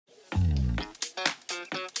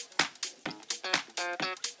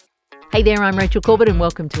Hey there, I'm Rachel Corbett and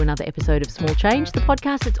welcome to another episode of Small Change, the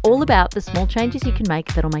podcast that's all about the small changes you can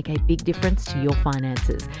make that'll make a big difference to your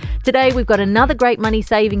finances. Today, we've got another great money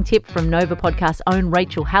saving tip from Nova Podcast's own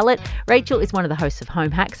Rachel Hallett. Rachel is one of the hosts of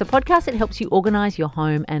Home Hacks, a podcast that helps you organise your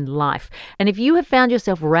home and life. And if you have found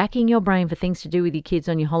yourself racking your brain for things to do with your kids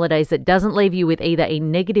on your holidays that doesn't leave you with either a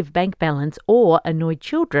negative bank balance or annoyed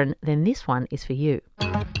children, then this one is for you.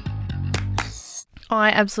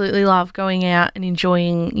 I absolutely love going out and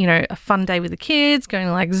enjoying, a fun day with the kids, going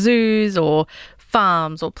to like zoos or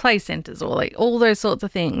farms or play centres or like all those sorts of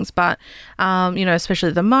things. But, especially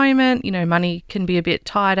at the moment, money can be a bit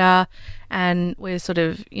tighter and we're sort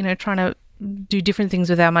of, trying to do different things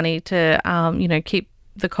with our money to, keep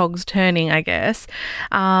the cogs turning, I guess.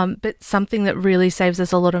 But something that really saves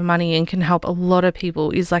us a lot of money and can help a lot of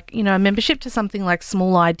people is like, a membership to something like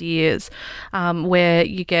Small Ideas, where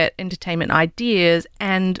you get entertainment ideas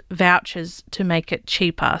and vouchers to make it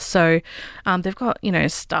cheaper. So they've got,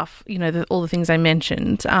 stuff, all the things I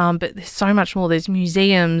mentioned, but there's so much more. There's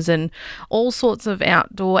museums and all sorts of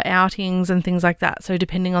outdoor outings and things like that. So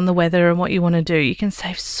depending on the weather and what you want to do, you can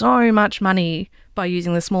save so much money by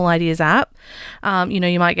using the Small Ideas app.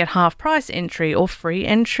 You might get half price entry or free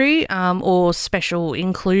entry, or special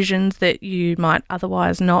inclusions that you might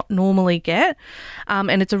otherwise not normally get.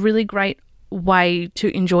 And it's a really great way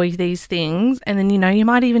to enjoy these things. And then, you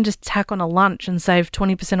might even just tack on a lunch and save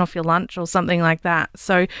 20% off your lunch or something like that.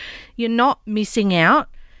 So you're not missing out,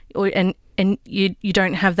 and you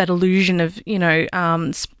don't have that illusion of,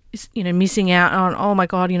 missing out on, oh my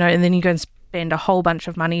God, and then you go and spend a whole bunch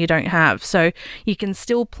of money you don't have. So you can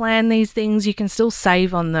still plan these things, you can still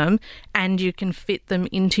save on them, and you can fit them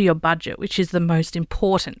into your budget, which is the most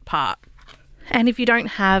important part. And if you don't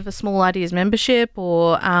have a Small Ideas membership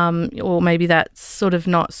or maybe that's sort of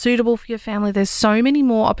not suitable for your family, there's so many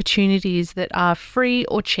more opportunities that are free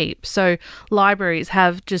or cheap. So libraries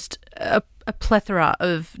have just a plethora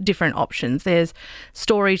of different options. There's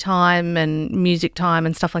story time and music time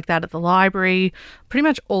and stuff like that at the library. Pretty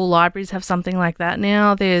much all libraries have something like that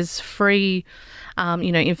now. There's free,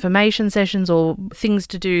 information sessions or things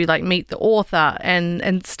to do like meet the author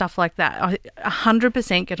and stuff like that.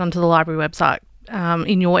 100% get onto the library website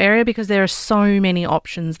in your area because there are so many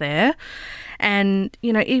options there. And,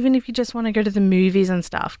 even if you just want to go to the movies and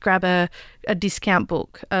stuff, grab a discount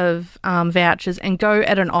book of vouchers and go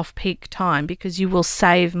at an off-peak time because you will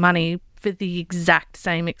save money for the exact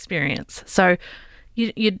same experience. So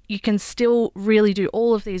you can still really do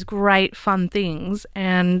all of these great fun things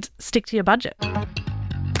and stick to your budget.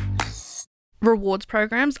 Rewards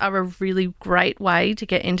programs are a really great way to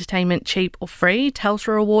get entertainment cheap or free. Telstra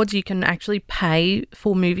Rewards, you can actually pay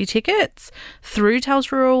for movie tickets through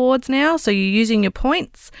Telstra Rewards now. So you're using your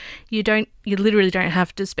points. You literally don't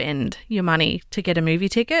have to spend your money to get a movie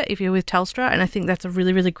ticket if you're with Telstra, and I think that's a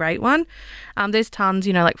really, really great one. There's tons,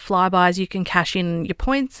 like Flybys, you can cash in your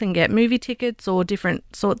points and get movie tickets or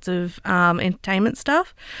different sorts of entertainment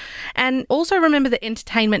stuff. And also remember that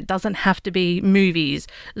entertainment doesn't have to be movies,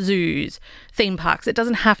 zoos, theme parks. It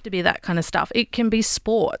doesn't have to be that kind of stuff. It can be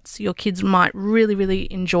sports. Your kids might really,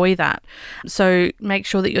 really enjoy that. So make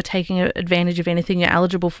sure that you're taking advantage of anything you're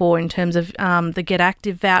eligible for in terms of the Get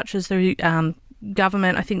Active vouchers through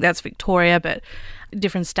government. I think that's Victoria, but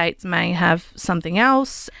different states may have something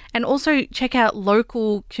else. And also check out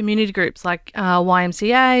local community groups like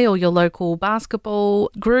YMCA or your local basketball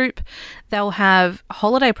group. They'll have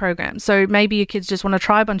holiday programs. So maybe your kids just want to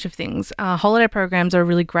try a bunch of things. Holiday programs are a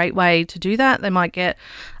really great way to do that. They might get,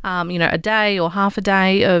 a day or half a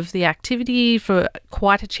day of the activity for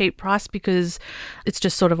quite a cheap price because it's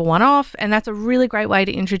just sort of a one-off. And that's a really great way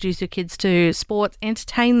to introduce your kids to sports,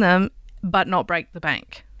 entertain them, but not break the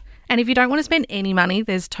bank. And if you don't want to spend any money,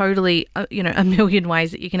 there's totally, a million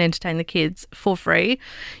ways that you can entertain the kids for free.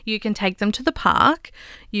 You can take them to the park.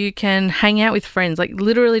 You can hang out with friends, like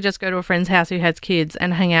literally just go to a friend's house who has kids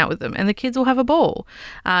and hang out with them. And the kids will have a ball.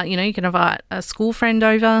 You can invite a school friend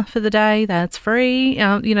over for the day. That's free.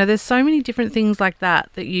 There's so many different things like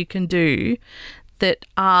that you can do that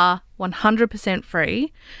are 100%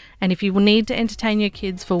 free. And if you need to entertain your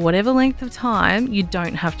kids for whatever length of time, you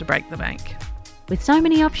don't have to break the bank. With so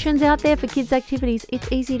many options out there for kids' activities,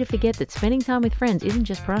 it's easy to forget that spending time with friends isn't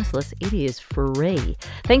just priceless, it is free.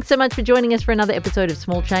 Thanks so much for joining us for another episode of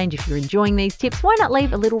Small Change. If you're enjoying these tips, why not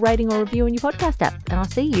leave a little rating or review on your podcast app? And I'll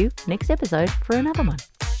see you next episode for another one.